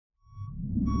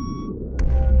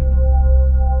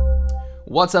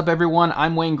What's up everyone,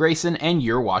 I'm Wayne Grayson and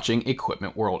you're watching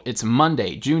Equipment World. It's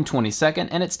Monday, June 22nd,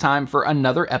 and it's time for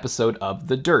another episode of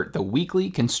The Dirt, the weekly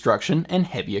construction and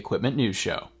heavy equipment news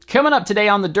show. Coming up today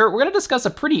on The Dirt, we're going to discuss a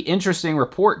pretty interesting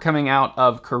report coming out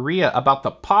of Korea about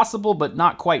the possible but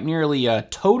not quite nearly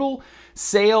total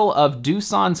sale of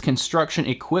Doosan's construction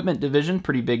equipment division,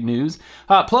 pretty big news.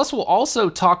 Plus, we'll also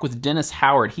talk with Dennis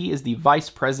Howard. He is the vice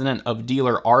president of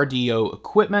dealer RDO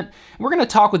equipment. We're going to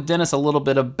talk with Dennis a little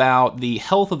bit about the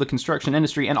health of the construction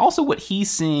industry and also what he's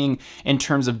seeing in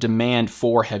terms of demand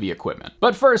for heavy equipment.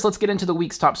 But first, let's get into the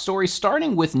week's top stories,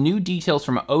 starting with new details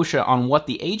from OSHA on what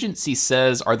the agency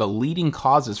says are the leading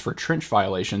causes for trench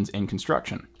violations in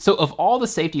construction. So of all the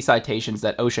safety citations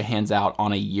that OSHA hands out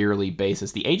on a yearly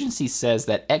basis, the agency says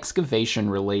that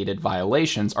excavation-related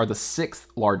violations are the 6th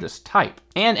largest type.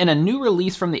 And in a new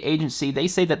release from the agency, they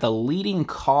say that the leading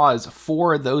cause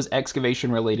for those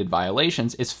excavation-related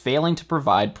violations is failing to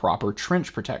provide proper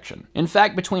trench protection. In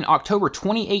fact, between October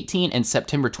 2018 and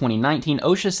September 2019,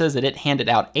 OSHA says that it handed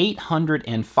out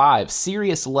 805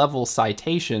 serious level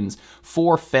citations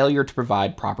for failure to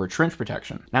provide proper trench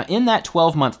protection. Now, in that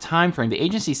 12-month time frame, the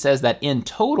agency says that in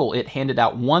total, it handed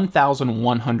out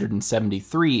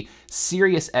 1,173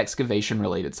 serious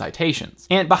excavation-related citations.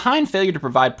 And behind failure to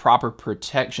provide proper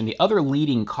protection, the other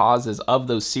leading causes of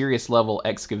those serious level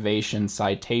excavation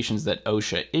citations that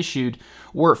OSHA issued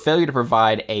were failure to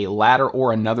provide a ladder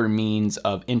or another means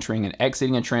of entering and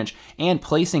exiting a trench, and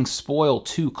placing spoil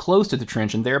too close to the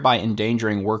trench and thereby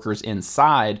endangering workers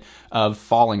inside of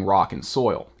falling rock and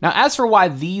soil. Now, as for why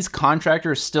these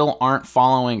contractors still aren't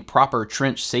following proper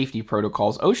trench safety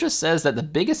protocols, OSHA says that the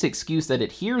biggest excuse that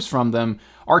it hears from them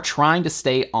are trying to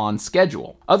stay on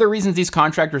schedule. Other reasons these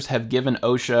contractors have given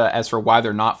OSHA as for why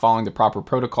they're not following the proper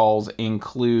protocols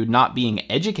include not being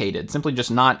educated, simply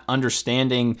just not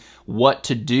understanding what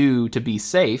to do to be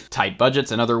safe, tight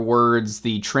budgets, in other words,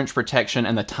 the trench protection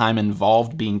and the time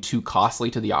involved being too costly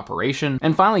to the operation,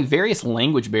 and finally, various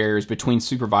language barriers between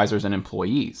supervisors and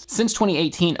employees. Since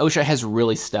 2018, OSHA has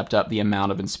really stepped up the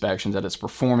amount of inspections that it's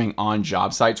performing on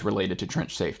job sites related to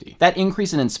trench safety. That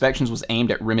increase in inspections was aimed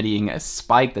at remedying a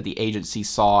spike that the agency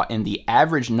saw in the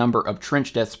average number of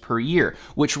trench deaths per year,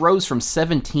 which rose from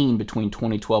 17 between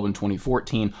 2012 and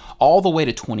 2014, all the way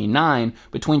to 29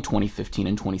 between 2015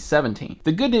 and 2017.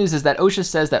 The good news is that OSHA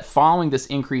says that following this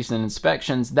increase in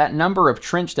inspections, that number of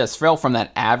trench deaths fell from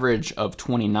that average of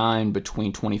 29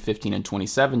 between 2015 and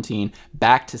 2017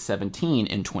 back to 17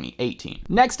 in 2018.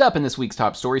 Next up in this week's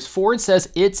top stories, Ford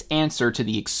says its answer to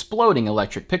the exploding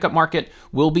electric pickup market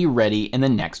will be ready in the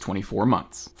next 24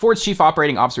 months. Ford's chief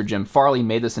operating officer Jim Farley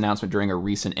made this announcement during a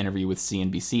recent interview with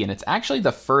CNBC, and it's actually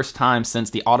the first time since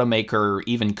the automaker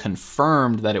even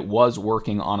confirmed that it was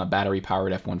working on a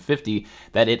battery-powered F-150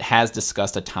 that it has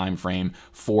discussed a time frame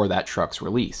for that truck's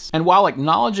release. And while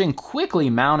acknowledging quickly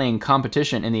mounting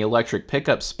competition in the electric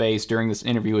pickup space during this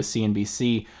interview with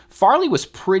CNBC, Farley was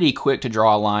pretty quick to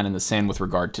draw a line in the sand with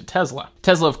regard to Tesla.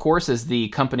 Tesla, of course, is the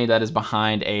company that is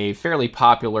behind a fairly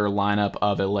popular lineup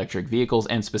of electric vehicles,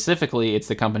 and specifically, it's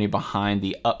the company behind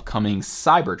the upcoming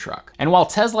Cybertruck. And while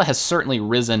Tesla has certainly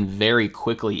risen very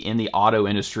quickly in the auto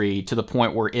industry to the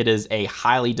point where it is a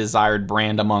highly desired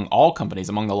brand among all companies,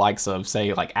 among the likes of,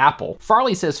 say, like Apple,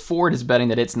 Farley says Ford is betting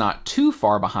that it's not too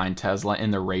far behind Tesla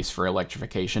in the race for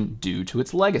electrification due to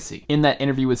its legacy. In that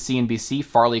interview with CNBC,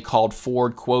 Farley called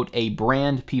Ford, quote, a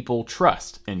brand people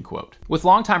trust, end quote. With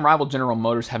longtime rival General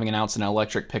Motors having announced an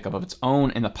electric pickup of its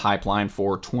own in the pipeline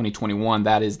for 2021,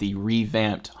 that is the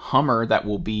revamped Hummer that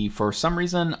will be, for some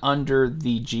reason, under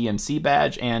the GMC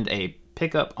badge and a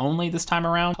pickup only this time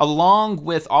around, along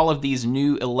with all of these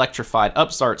new electrified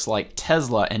upstarts like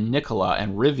Tesla and Nikola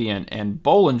and Rivian and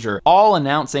Bollinger, all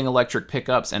announcing electric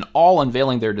pickups and all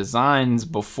unveiling their designs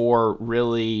before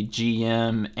really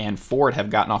GM and Ford have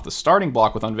gotten off the starting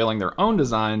block with unveiling their own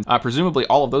designs. Presumably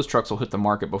all of those trucks will hit the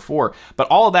market before, but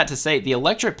all of that to say, the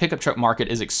electric pickup truck market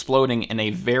is exploding in a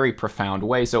very profound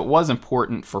way, so it was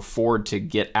important for Ford to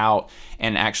get out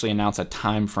and actually announce a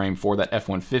time frame for that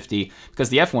F-150, because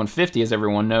the F-150, as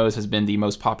everyone knows, has been the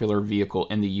most popular vehicle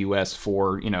in the US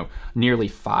for, nearly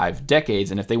 5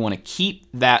 decades. And if they want to keep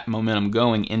that momentum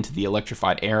going into the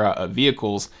electrified era of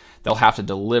vehicles, they'll have to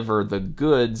deliver the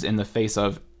goods in the face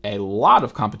of a lot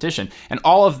of competition. And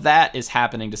all of that is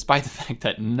happening despite the fact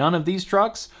that none of these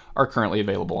trucks are currently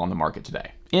available on the market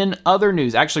today. In other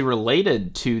news, actually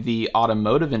related to the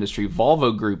automotive industry,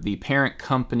 Volvo Group, the parent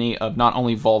company of not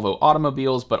only Volvo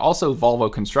Automobiles, but also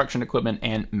Volvo Construction Equipment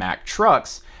and Mack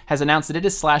Trucks, has announced that it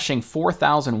is slashing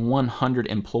 4,100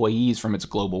 employees from its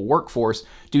global workforce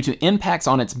due to impacts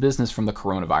on its business from the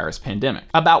coronavirus pandemic.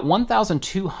 About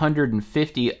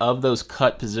 1,250 of those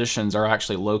cut positions are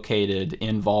actually located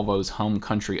in Volvo's home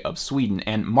country of Sweden,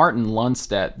 and Martin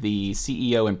Lundstedt, the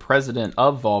CEO and president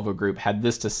of Volvo Group, had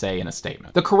this to say in a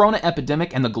statement. The corona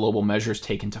epidemic and the global measures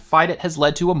taken to fight it has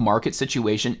led to a market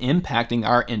situation impacting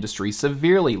our industry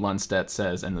severely, Lundstedt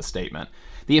says in the statement.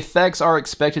 The effects are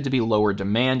expected to be lower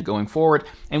demand going forward,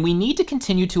 and we need to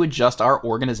continue to adjust our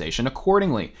organization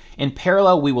accordingly. In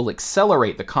parallel, we will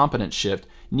accelerate the competence shift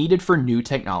needed for new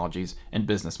technologies and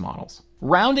business models.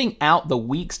 Rounding out the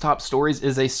week's top stories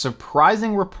is a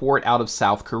surprising report out of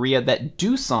South Korea that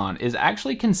Doosan is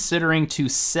actually considering to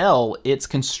sell its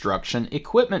construction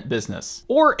equipment business,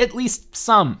 or at least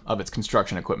some of its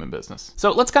construction equipment business.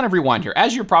 So let's kind of rewind here.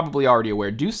 As you're probably already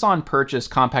aware, Doosan purchased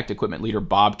compact equipment leader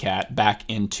Bobcat back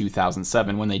in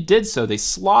 2007. When they did so, they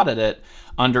slotted it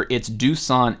under its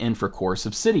Doosan Infracore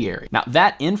subsidiary. Now,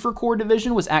 that Infracore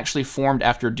division was actually formed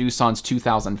after Doosan's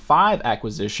 2005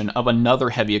 acquisition of another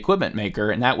heavy equipment maker,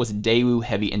 and that was Daewoo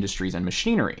Heavy Industries and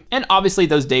Machinery. And obviously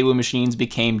those Daewoo machines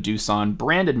became Doosan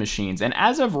branded machines, and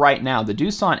as of right now, the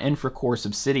Doosan Infracore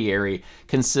subsidiary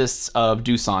consists of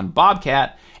Doosan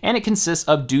Bobcat, and it consists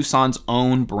of Doosan's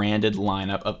own branded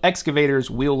lineup of excavators,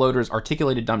 wheel loaders,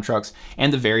 articulated dump trucks,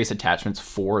 and the various attachments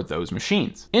for those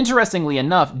machines. Interestingly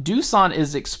enough, Doosan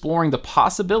is exploring the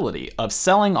possibility of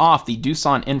selling off the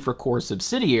Doosan Infracore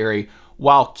subsidiary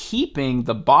while keeping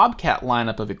the Bobcat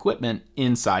lineup of equipment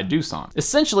inside Doosan.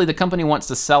 Essentially, the company wants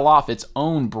to sell off its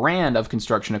own brand of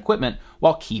construction equipment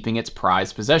while keeping its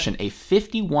prized possession, a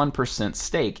 51%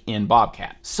 stake in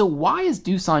Bobcat. So why is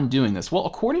Doosan doing this? Well,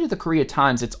 according to the Korea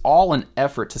Times, it's all an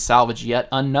effort to salvage yet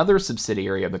another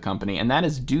subsidiary of the company, and that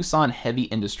is Doosan Heavy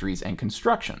Industries and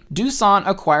Construction. Doosan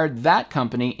acquired that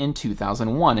company in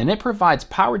 2001, and it provides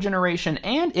power generation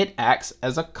and it acts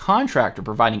as a contractor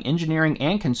providing engineering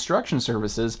and construction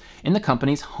services in the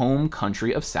company's home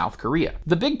country of South Korea.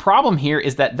 The big problem here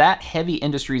is that Heavy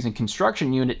Industries and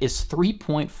Construction unit is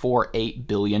 $3.48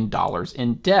 billion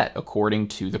in debt, according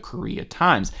to the Korea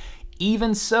Times.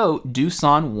 Even so,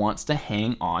 Doosan wants to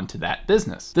hang on to that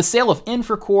business. The sale of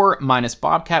Infracore minus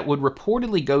Bobcat would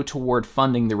reportedly go toward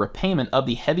funding the repayment of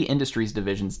the Heavy Industries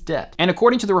division's debt. And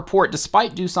according to the report,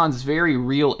 despite Doosan's very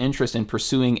real interest in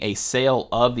pursuing a sale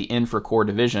of the Infracore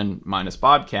division minus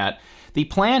Bobcat, the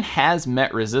plan has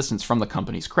met resistance from the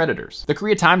company's creditors. The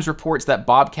Korea Times reports that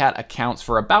Bobcat accounts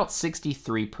for about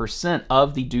 63%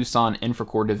 of the Doosan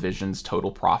Infracore division's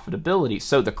total profitability.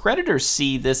 So the creditors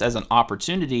see this as an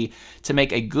opportunity to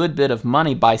make a good bit of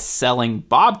money by selling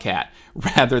Bobcat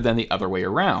rather than the other way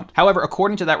around. However,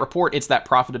 according to that report, it's that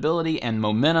profitability and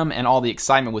momentum and all the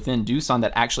excitement within Doosan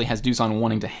that actually has Doosan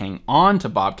wanting to hang on to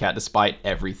Bobcat despite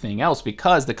everything else,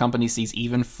 because the company sees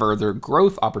even further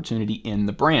growth opportunity in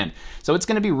the brand. So it's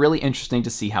going to be really interesting to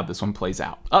see how this one plays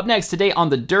out. Up next today on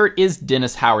The Dirt is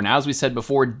Dennis Howard. Now, as we said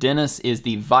before, Dennis is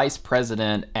the vice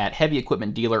president at heavy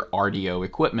equipment dealer RDO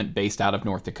Equipment based out of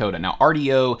North Dakota. Now,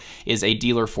 RDO is a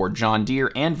dealer for John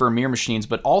Deere and Vermeer machines,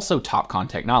 but also Topcon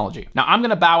technology. Now, I'm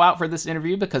going to bow out for this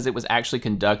interview because it was actually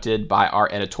conducted by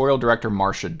our editorial director,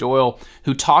 Marcia Doyle,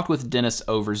 who talked with Dennis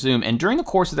over Zoom. And during the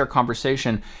course of their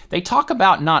conversation, they talk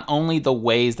about not only the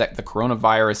ways that the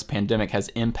coronavirus pandemic has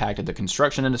impacted the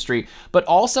construction industry, but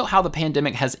also how the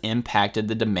pandemic has impacted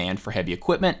the demand for heavy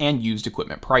equipment and used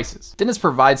equipment prices. Dennis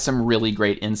provides some really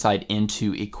great insight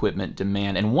into equipment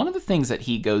demand, and one of the things that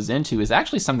he goes into is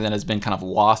actually something that has been kind of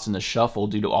lost in the shuffle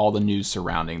due to all the news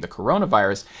surrounding the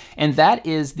coronavirus, and that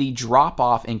is the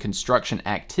drop-off in construction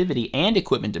activity and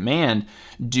equipment demand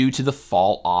due to the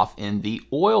fall off in the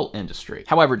oil industry.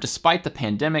 However, despite the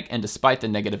pandemic and despite the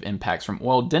negative impacts from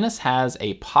oil, Dennis has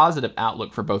a positive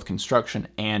outlook for both construction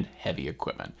and heavy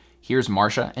equipment. Here's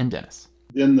Marcia and Dennis.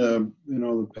 Then the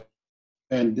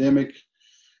pandemic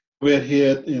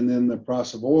hit, and then the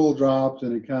price of oil dropped,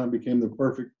 and it kind of became the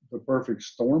perfect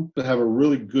storm to have a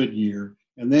really good year.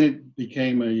 And then it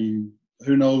became a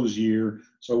who knows year.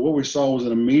 So what we saw was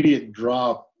an immediate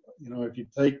drop. If you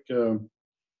take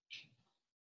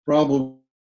probably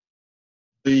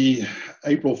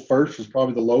April 1st was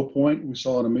probably the low point. We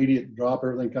saw an immediate drop.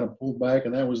 Everything kind of pulled back,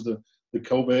 and that was the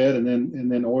COVID,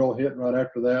 and then oil hit right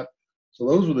after that. So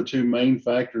those were the two main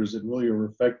factors that really are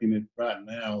affecting it right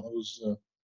now.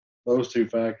 Those two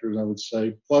factors, I would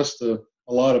say, plus a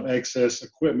lot of excess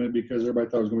equipment, because everybody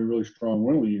thought it was going to be a really strong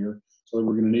rental year, so they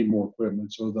were going to need more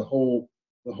equipment. So the whole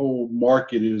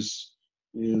market is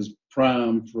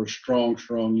primed for a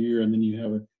strong year, and then you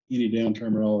have any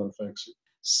downturn at all that affects it.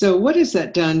 So what has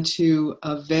that done to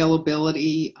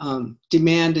availability,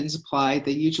 demand and supply,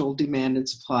 the usual demand and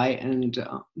supply, and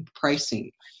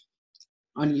pricing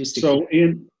on used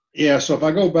equipment? So if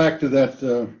I go back to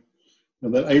that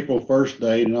April 1st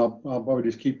date, and I'll probably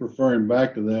just keep referring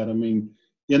back to that. I mean,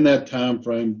 in that time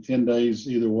frame, 10 days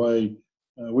either way,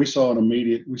 we saw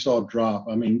a drop.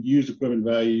 I mean, used equipment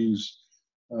values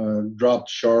dropped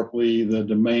sharply. The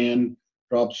demand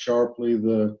dropped sharply.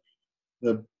 The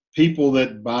people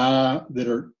that buy, that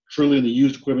are truly in the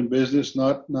used equipment business,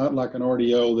 not like an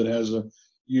RDO that has a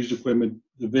used equipment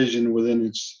division within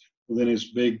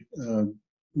its big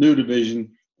new division,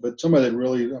 but somebody that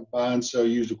really buy and sell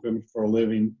used equipment for a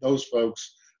living, those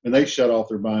folks, and they shut off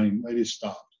their buying. They just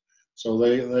stopped. So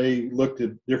they looked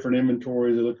at different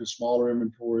inventories. They looked at smaller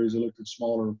inventories. They looked at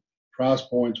smaller price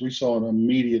points. We saw an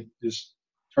immediate just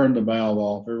turn the valve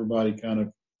off. Everybody kind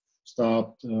of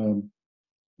stopped. And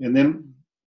then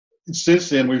since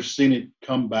then, we've seen it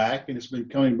come back, and it's been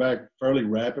coming back fairly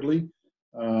rapidly.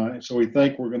 So we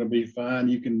think we're going to be fine.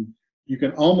 You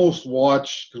can almost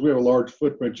watch, because we have a large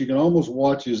footprint, you can almost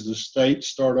watch as the states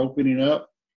start opening up,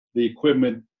 the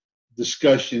equipment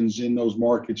discussions in those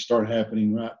markets start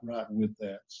happening right with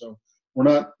that. So we're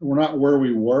not where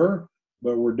we were,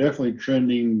 but we're definitely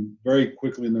trending very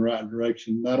quickly in the right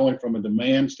direction, not only from a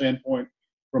demand standpoint,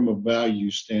 from a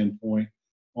value standpoint,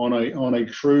 on a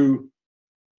true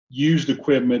used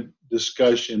equipment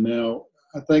discussion. Now,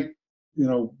 I think,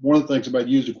 one of the things about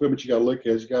used equipment you got to look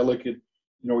at is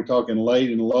we're talking late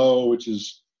and low, which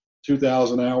is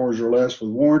 2,000 hours or less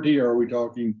with warranty, or are we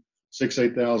talking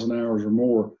 6,000, 8,000 hours or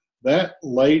more? That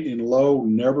late and low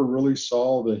never really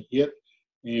saw the hit.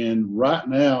 And right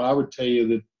now, I would tell you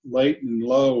that late and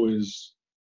low is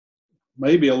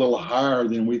maybe a little higher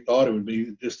than we thought it would be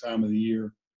at this time of the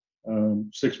year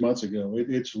 6 months ago.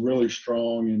 It's really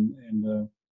strong, and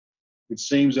it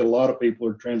seems that a lot of people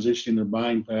are transitioning their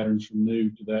buying patterns from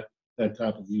new to that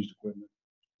type of used equipment.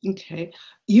 Okay.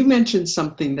 You mentioned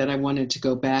something that I wanted to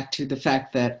go back to, the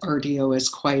fact that RDO is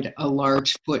quite a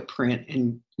large footprint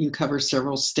and you cover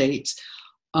several states.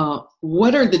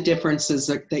 What are the differences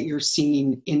that you're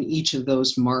seeing in each of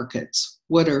those markets?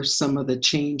 What are some of the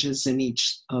changes in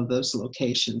each of those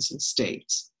locations and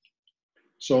states?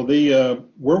 So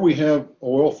where we have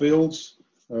oil fields,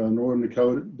 Northern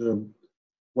Dakota, the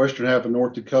western half of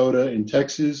North Dakota and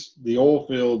Texas, the oil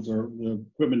fields, the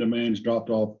equipment demands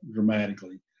dropped off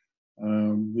dramatically.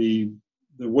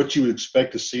 What you would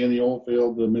expect to see in the oil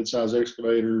field, the mid-size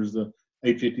excavators, the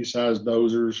 850 size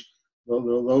dozers,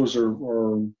 those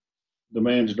are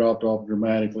demands dropped off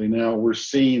dramatically. Now we're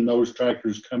seeing those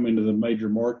tractors come into the major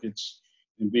markets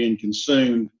and being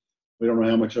consumed. We don't know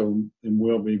how much of them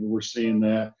will be, but we're seeing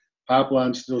that.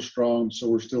 Pipeline's still strong, so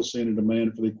we're still seeing a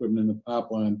demand for the equipment in the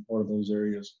pipeline part of those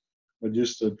areas. But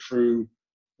just a true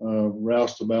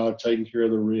roustabout, taking care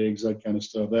of the rigs, that kind of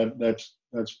stuff,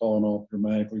 that's fallen off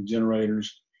dramatically.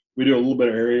 Generators, we do a little bit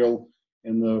of aerial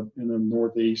in the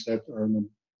northeast, or in the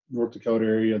North Dakota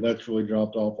area. That's really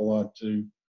dropped off a lot too.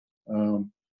 So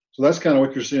that's kind of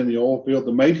what you're seeing in the oil field.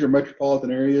 The major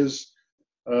metropolitan areas,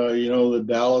 the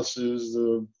Dallases,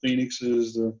 the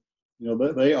Phoenixes,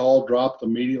 they all dropped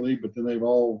immediately, but then they've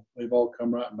all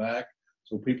come right back.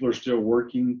 So people are still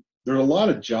working. There are a lot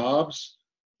of jobs,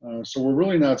 so we're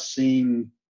really not seeing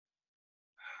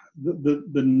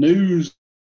the news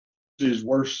is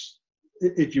worse.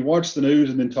 If you watch the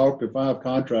news and then talk to 5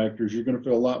 contractors, you're going to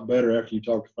feel a lot better after you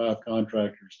talk to 5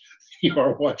 contractors. You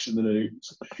are watching the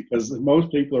news, because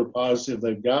most people are positive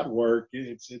they've got work.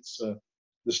 It's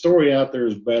the story out there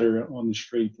is better on the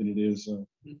street than it is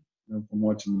from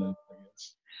watching the news,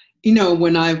 I guess.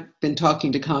 When I've been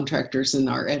talking to contractors, and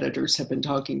our editors have been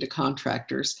talking to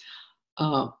contractors,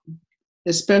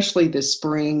 especially this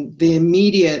spring, the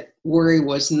immediate worry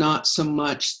was not so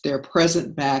much their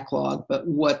present backlog, but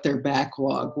what their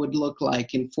backlog would look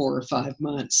like in 4 or 5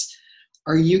 months.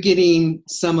 Are you getting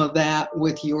some of that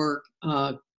with your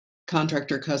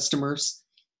contractor customers?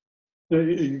 The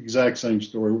exact same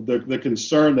story. The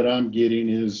concern that I'm getting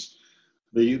is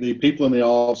the people in the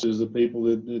offices, the people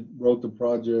that wrote the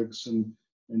projects and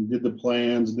did the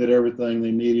plans, did everything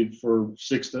they needed for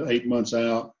 6 to 8 months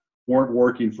out, weren't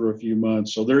working for a few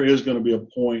months. So there is going to be a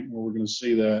point where we're going to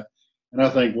see that. And I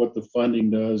think what the funding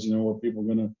does, where people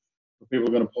are going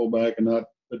to pull back and not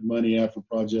put money out for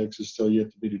projects is still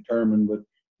yet to be determined. But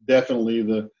definitely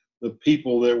the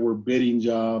people that were bidding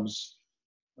jobs,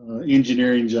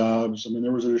 engineering jobs,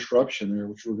 there was a disruption there,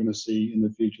 which we're going to see in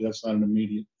the future. That's not an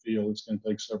immediate feel. It's going to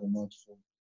take several months to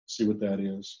see what that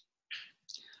is.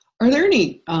 Are there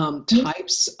any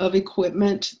types of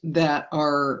equipment that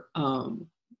are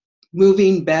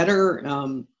moving better,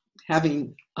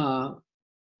 having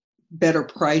better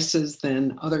prices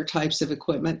than other types of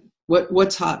equipment?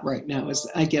 What's hot right now is,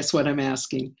 I guess, what I'm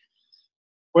asking.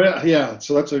 Well, yeah.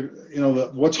 So that's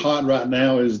what's hot right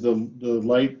now is the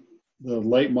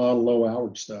late model, low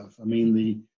hour stuff. I mean,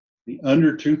 the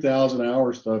under 2,000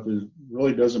 hour stuff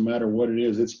really doesn't matter what it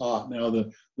is. It's hot now.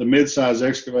 The mid-size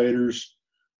excavators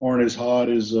aren't as hot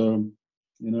as a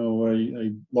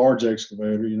large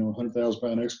excavator. 100,000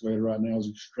 pound excavator right now is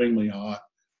extremely hot,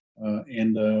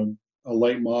 and a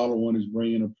late model one is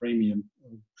bringing a premium,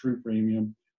 a true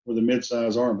premium, where the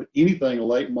mid-size aren't. But anything a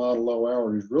late model, low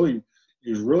hour is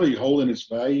really holding its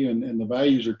value, and the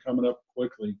values are coming up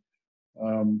quickly.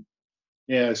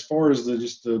 Yeah, as far as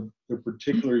the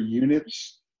particular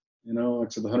units, like I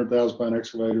said, the 100,000 pound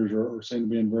excavators are seem to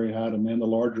be in very high demand. The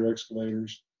larger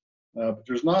excavators, but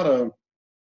there's not I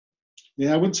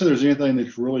wouldn't say there's anything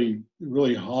that's really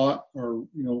really hot, or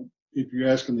if you're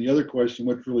asking the other question,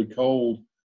 what's really cold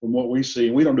from what we see,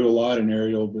 and we don't do a lot in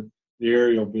aerial, but the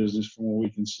aerial business from what we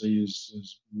can see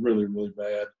is really really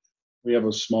bad. We have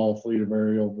a small fleet of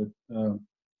aerial, but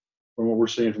from what we're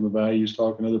seeing from the values,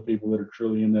 talking to other people that are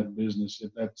truly in that business,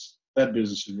 that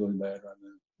business is really bad right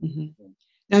now. Mm-hmm.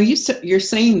 Now you're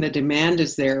saying the demand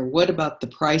is there. What about the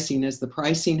pricing? Is the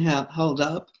pricing held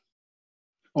up?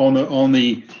 On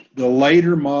the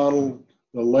later model,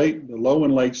 the low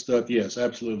and late stuff, yes,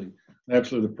 absolutely.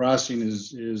 The pricing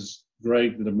is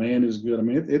great. The demand is good. I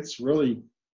mean, it's really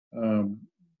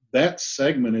that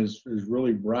segment is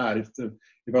really bright.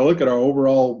 If I look at our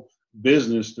overall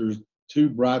business, there's two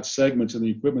bright segments in the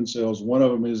equipment sales. One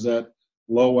of them is that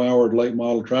low-hour late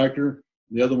model tractor.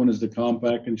 The other one is the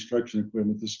compact construction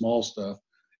equipment, the small stuff.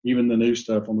 Even the new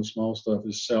stuff on the small stuff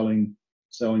is selling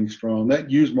strong. That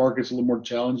used market's a little more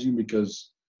challenging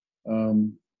because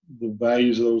the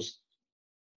values of those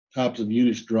types of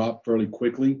units drop fairly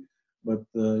quickly. But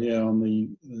on the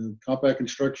compact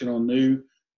construction on new,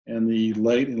 and the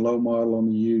late and low model on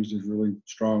the used is really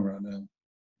strong right now.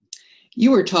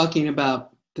 You were talking about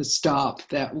the stop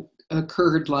that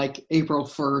occurred like April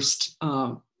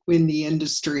 1st in the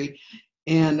industry.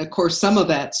 And of course, some of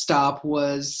that stop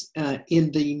was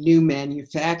in the new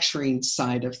manufacturing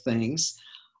side of things.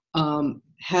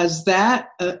 Has that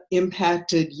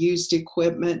impacted used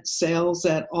equipment sales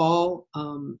at all?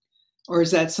 Or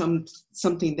is that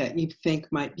something that you think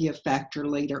might be a factor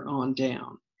later on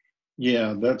down?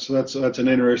 Yeah, that's an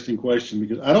interesting question,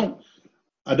 because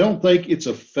I don't think it's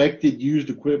affected used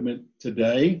equipment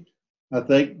today. I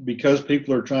think because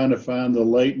people are trying to find the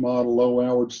late model, low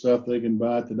hour stuff they can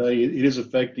buy today, it is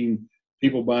affecting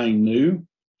people buying new.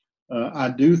 I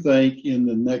do think in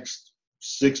the next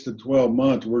 6 to 12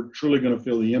 months, we're truly going to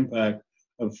feel the impact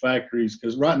of factories,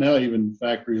 because right now even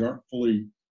factories aren't fully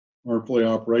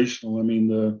operational. I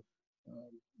mean,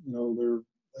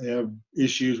 they have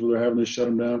issues where they're having to shut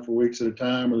them down for weeks at a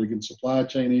time, or they get supply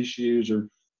chain issues,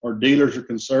 or dealers are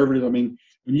conservative. I mean,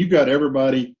 when you've got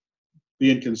everybody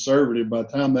being conservative, by the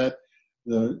time that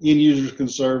the end user is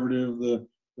conservative,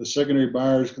 the secondary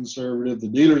buyer is conservative, the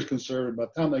dealer is conservative, by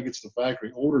the time that gets to the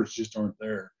factory, orders just aren't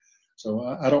there. So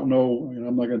I don't know,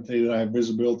 I'm not going to tell you that I have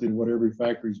visibility to what every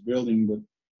factory is building, but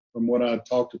from what I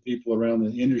talk to people around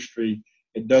the industry,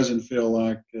 it doesn't feel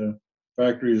like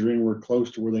factories are anywhere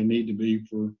close to where they need to be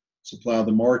for supply of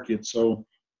the market. So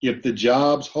if the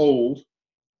jobs hold,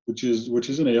 which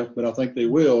is an if, but I think they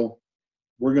will,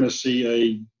 we're going to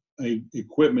see a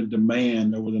equipment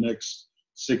demand over the next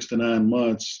 6 to 9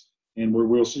 months, and where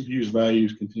we'll see used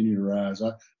values continue to rise.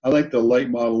 I think the late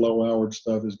model, low hour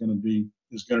stuff is going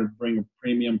to bring a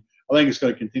premium. I think it's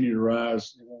going to continue to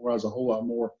rise. It won't rise a whole lot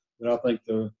more, but I think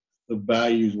the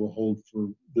values will hold for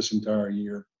this entire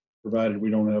year, provided we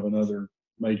don't have another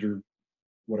major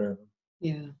whatever.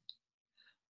 Yeah.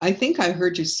 I think I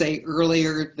heard you say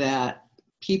earlier that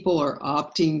people are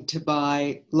opting to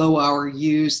buy low hour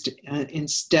used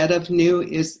instead of new.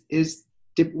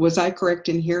 Was I correct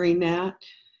in hearing that?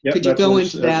 Yep, could you go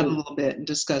into that a little bit and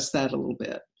discuss that a little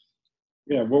bit?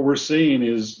 Yeah, what we're seeing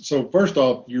is, so first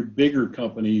off, your bigger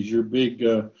companies, your big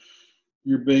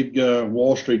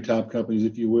Wall Street type companies,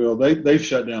 if you will, they've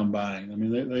shut down buying. I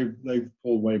mean, they've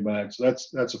pulled way back. So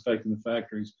that's affecting the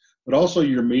factories. But also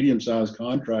your medium-sized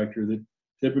contractor that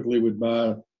typically would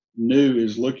buy new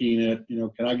is looking at,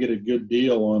 can I get a good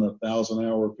deal on a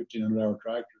 1,000-hour, 1,500-hour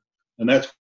tractor? And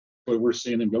that's what we're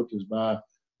seeing them go to, is buy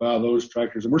those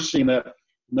tractors. And we're seeing that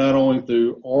not only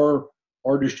through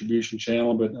our distribution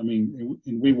channel, but I mean,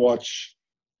 and we watch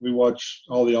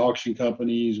all the auction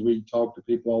companies. We talk to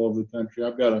people all over the country.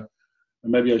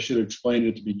 Maybe I should have explained it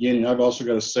at the beginning. I've also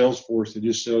got a sales force that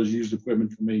just sells used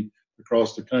equipment for me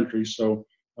across the country. So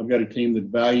I've got a team that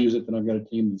values it, then I've got a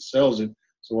team that sells it.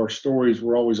 So our stories,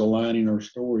 we're always aligning our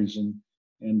stories, and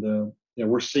yeah,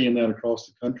 we're seeing that across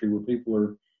the country where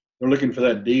people they're looking for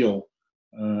that deal,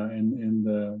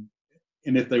 and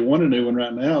if they want a new one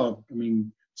right now, I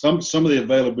mean, some of the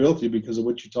availability, because of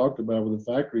what you talked about with the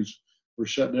factories were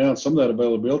shut down, some of that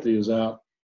availability is out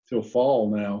till fall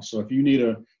now. So if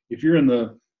you're in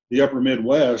the upper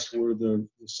Midwest where the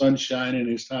sun's shining and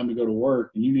it's time to go to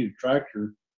work and you need a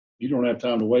tractor, you don't have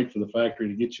time to wait for the factory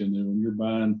to get you a new one. You're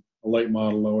buying a late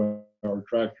model low hour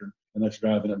tractor, and that's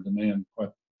driving up demand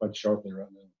quite sharply right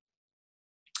now.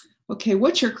 Okay,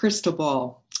 what's your crystal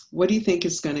ball? What do you think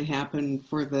is going to happen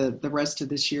for the rest of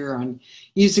this year on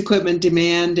used equipment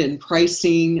demand and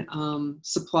pricing,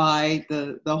 supply,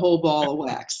 the whole ball of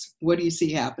wax? What do you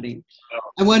see happening?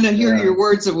 I want to hear your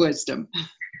words of wisdom.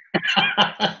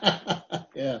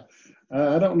 Yeah,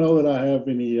 I don't know that I have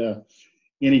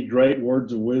any great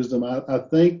words of wisdom. I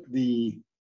think the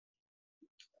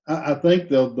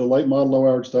late model low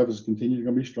hour stuff is going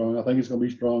to be strong. I think it's going to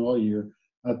be strong all year.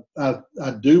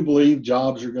 I do believe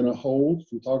jobs are going to hold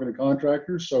from talking to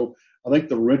contractors. So I think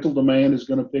the rental demand is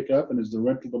going to pick up. And as the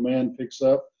rental demand picks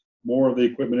up, more of the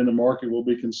equipment in the market will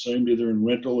be consumed either in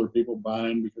rental or people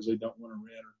buying because they don't want to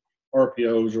rent, or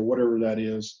RPOs or whatever that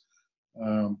is.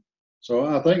 So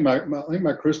I think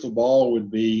my crystal ball would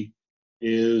be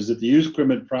is that the used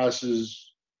equipment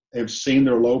prices have seen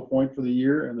their low point for the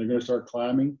year and they're going to start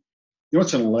climbing. You know,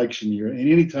 it's an election year, and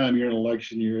anytime you're in an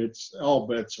election year, it's all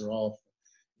bets are off.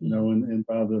 You know, and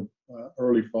by the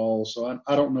early fall. So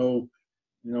I don't know,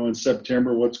 you know, in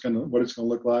September what it's going to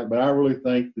look like. But I really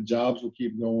think the jobs will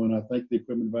keep going. I think the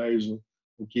equipment values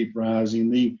will keep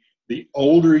rising. The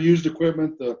older used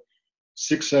equipment, the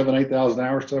 6,000, 7,000, 8,000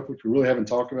 hour stuff, which we really haven't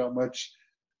talked about much,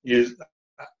 is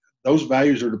those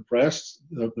values are depressed.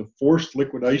 The forced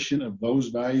liquidation of those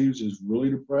values is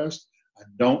really depressed. I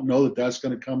don't know that that's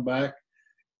going to come back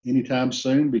anytime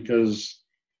soon, because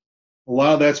a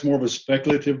lot of that's more of a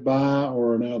speculative buy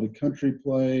or now the country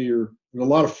play, or there's a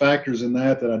lot of factors in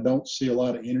that I don't see a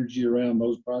lot of energy around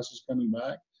those prices coming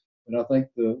back. And I think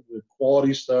the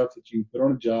quality stuff that you put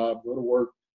on a job, go to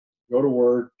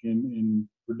work and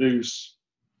produce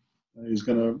is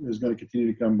going to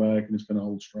continue to come back, and it's going to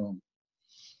hold strong.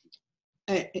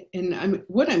 And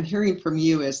what I'm hearing from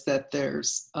you is that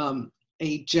there's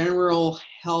a general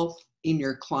health in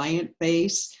your client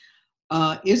base.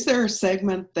 Is there a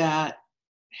segment that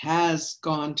has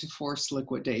gone to forced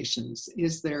liquidations?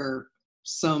 Is there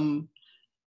some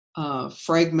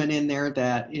fragment in there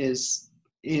that is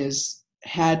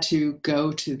had to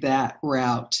go to that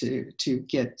route to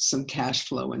get some cash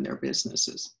flow in their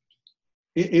businesses?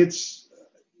 It's,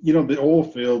 you know, the oil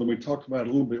field, and we talked about it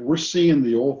a little bit. We're seeing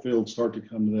the oil field start to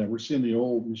come to that. We're seeing the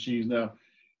old machines now.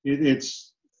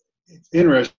 It's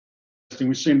interesting.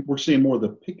 We're seeing more of the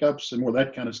pickups and more of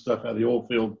that kind of stuff out of the oil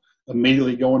field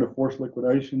immediately going to forced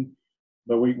liquidation.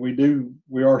 But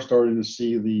we are starting to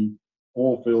see the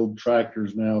oil field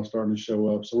tractors now starting to show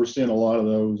up. So we're seeing a lot of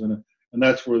those, and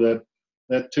that's where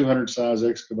that 200 size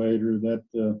excavator, that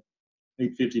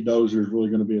 850 Dozer is really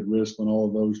going to be at risk when all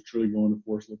of those truly go into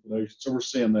forced liquidation. So we're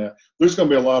seeing that. There's going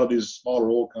to be a lot of these smaller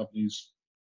oil companies,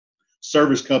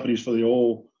 service companies for the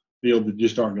oil field that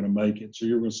just aren't going to make it. So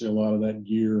you're going to see a lot of that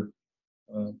gear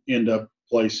end up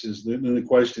places. Then the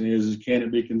question is can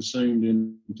it be consumed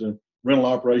into rental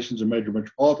operations in major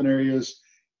metropolitan areas?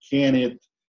 Can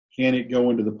it go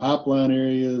into the pipeline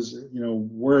areas? You know,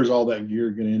 where's all that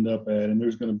gear going to end up at? And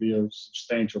there's going to be a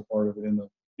substantial part of it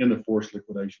in the forced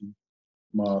liquidation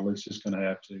model. It's just going to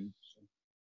have to. So.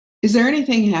 Is there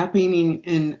anything happening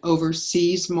in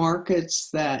overseas markets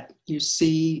that you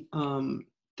see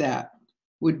that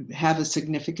would have a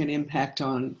significant impact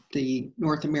on the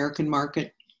North American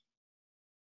market?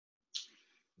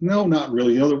 No, not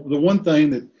really. You know, the one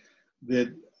thing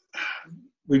that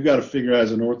we've got to figure out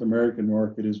as a North American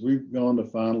market is we've gone to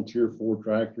final Tier 4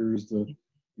 tractors.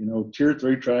 Tier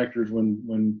 3 tractors,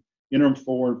 when Interim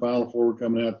 4 and Final 4 were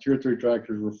coming out, Tier 3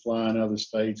 tractors were flying out of the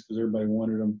States because everybody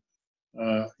wanted them.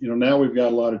 Now we've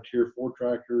got a lot of Tier 4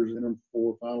 tractors, Interim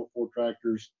 4, Final 4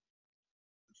 tractors,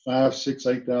 5, 6,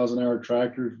 8,000 hour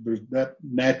tractors. There's that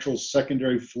natural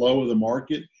secondary flow of the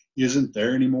market isn't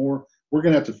there anymore. We're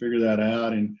going to have to figure that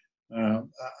out. And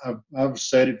I've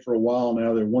said it for a while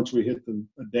now that once we hit the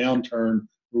downturn,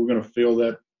 we're going to feel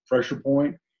that pressure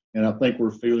point. And I think we're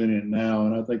feeling it now.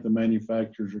 And I think the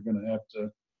manufacturers are going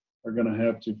to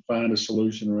have to find a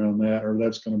solution around that, or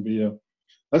that's going to be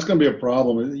a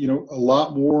problem. You know, a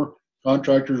lot more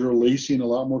contractors are leasing. A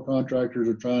lot more contractors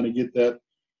are trying to get that,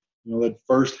 you know, that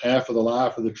first half of the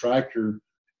life of the tractor,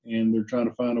 and they're trying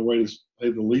to find a way to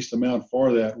pay the least amount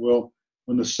for that. Well,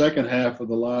 when the second half of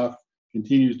the life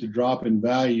continues to drop in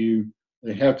value,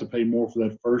 they have to pay more for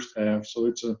that first half.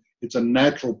 So it's a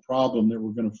natural problem that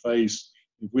we're going to face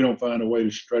if we don't find a way to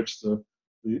stretch the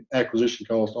acquisition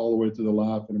cost all the way through the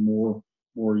life in a more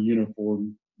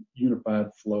unified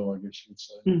flow, I guess you would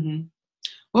say. Mm-hmm.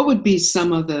 What would be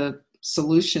some of the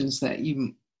solutions that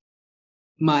you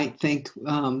might think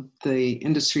the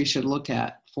industry should look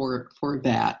at for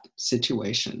that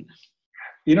situation?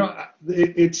 We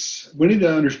need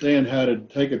to understand how to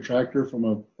take a tractor from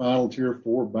a final Tier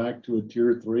 4 back to a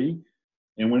Tier 3,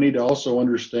 and we need to also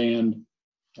understand,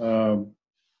 so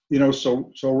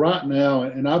right now,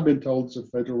 and I've been told it's a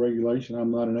federal regulation.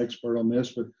 I'm not an expert on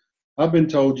this, but I've been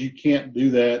told you can't do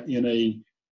that in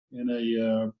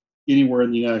anywhere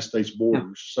in the United States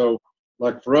borders. So,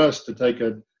 like for us to take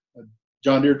a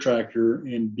John Deere tractor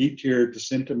and detier it to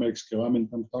send it to Mexico. I'm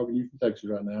talking to you from Texas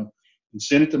right now, and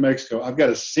send it to Mexico. I've got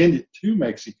to send it to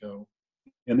Mexico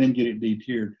and then get it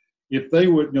detiered. If they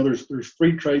would, there's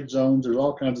free trade zones. There's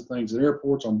all kinds of things at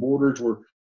airports, on borders where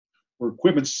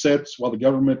equipment sits while the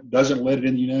government doesn't let it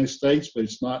in the United States, but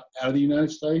it's not out of the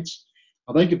United States.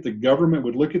 I think if the government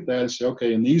would look at that and say,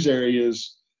 okay, in these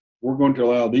areas, we're going to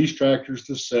allow these tractors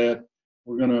to set.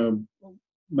 We're going to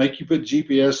make you put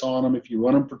GPS on them. If you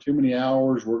run them for too many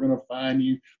hours, we're going to fine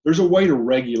you. There's a way to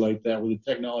regulate that with the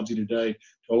technology today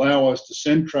to allow us to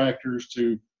send tractors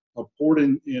to a port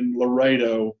in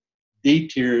Laredo,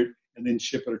 detier it, and then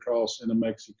ship it across into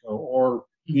Mexico or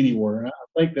anywhere. And I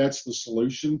think that's the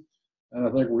solution. And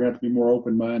I think we're going to have to be more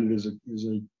open-minded as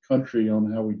a country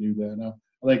on how we do that. Now,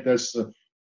 I think that's the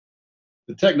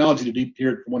technology to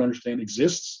detier it, from what I understand,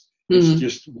 exists. It's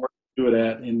just where to do it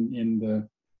at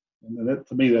and that,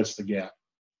 to me, that's the gap.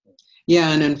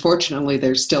 Yeah, and unfortunately,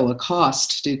 there's still a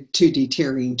cost to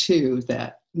detiering too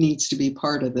that needs to be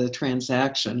part of the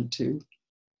transaction too.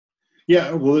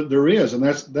 Yeah, well, there is, and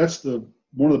that's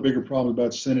one of the bigger problems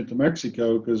about sending it to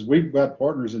Mexico, because we've got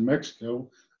partners in Mexico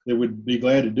that would be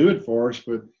glad to do it for us,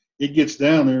 but it gets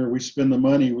down there, we spend the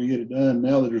money, we get it done.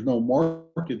 Now that there's no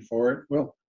market for it,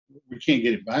 well, we can't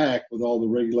get it back with all the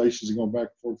regulations going back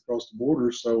and forth across the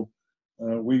border. So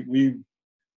we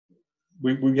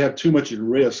have too much at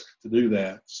risk to do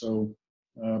that. So,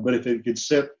 but if it could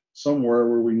sit somewhere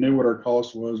where we knew what our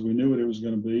cost was, we knew what it was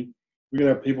going to be, we could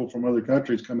have people from other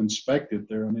countries come inspect it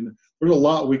there. I mean, there's a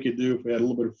lot we could do if we had a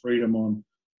little bit of freedom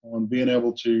on being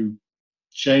able to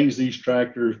change these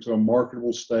tractors to a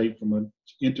marketable state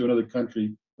into another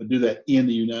country, but do that in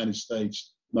the United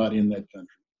States, not in that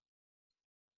country.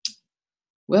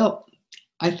 Well,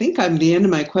 I think I'm the end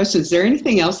of my questions. Is there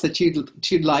anything else that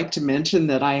you'd like to mention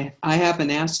that I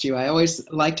haven't asked you? I always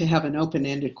like to have an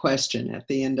open-ended question at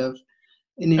the end of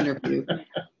an interview.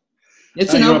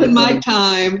 It's an open mic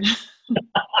time.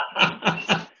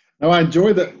 No, I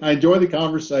enjoy the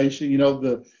conversation.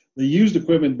 The used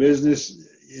equipment business,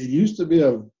 it used to be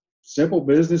a simple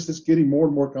business that's getting more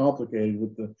and more complicated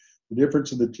with the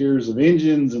difference in the tiers of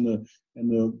engines and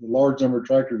the large number of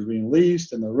tractors being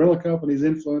leased and the rental company's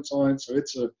influence on it.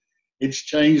 So it's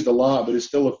changed a lot, but it's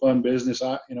still a fun business.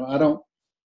 I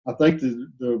think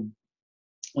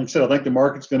like I said, I think the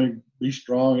market's going to be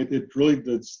strong.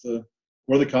 That's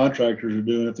where the contractors are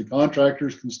doing. If the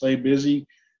contractors can stay busy,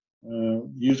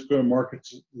 used equipment market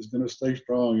is going to stay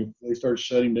strong. If they start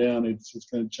shutting down, it's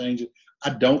going to change it.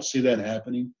 I don't see that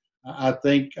happening. I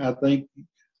think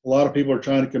a lot of people are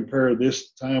trying to compare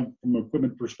this time from an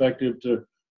equipment perspective to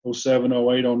 07,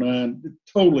 08, 09.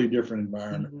 Totally different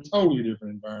environment. Mm-hmm. Totally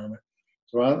different environment.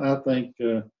 So I think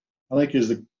as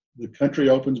the country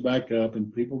opens back up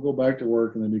and people go back to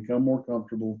work and they become more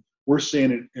comfortable, we're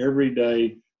seeing it every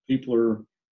day. People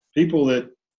that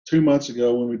 2 months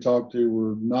ago when we talked to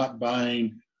were not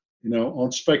buying,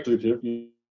 on speculative,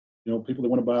 people that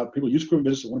want to buy, people used equipment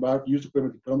business that want to buy used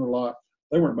equipment to put on their lot.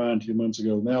 They weren't buying 2 months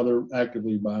ago. Now they're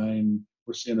actively buying.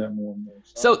 We're seeing that more and more.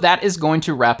 So that is going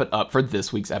to wrap it up for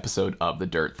this week's episode of The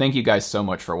Dirt. Thank you guys so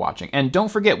much for watching. And don't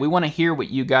forget, we want to hear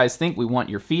what you guys think. We want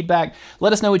your feedback.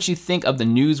 Let us know what you think of the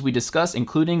news we discussed,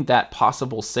 including that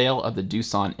possible sale of the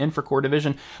Doosan Infracore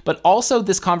division, but also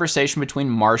this conversation between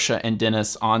Marcia and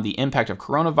Dennis on the impact of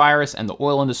coronavirus and the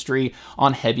oil industry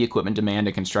on heavy equipment demand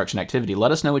and construction activity.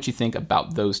 Let us know what you think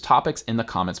about those topics in the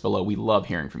comments below. We love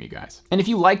hearing from you guys. And if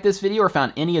you liked this video or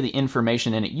found any of the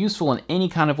information in it useful in any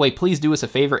kind of way, please do us a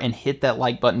favor and hit that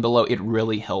like button below. It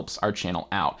really helps our channel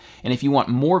out. And if you want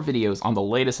more videos on the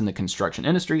latest in the construction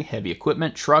industry, heavy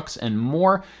equipment, trucks, and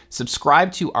more,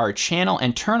 subscribe to our channel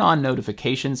and turn on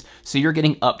notifications so you're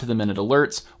getting up-to-the-minute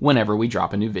alerts whenever we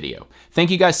drop a new video.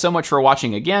 Thank you guys so much for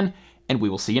watching again, and we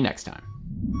will see you next time.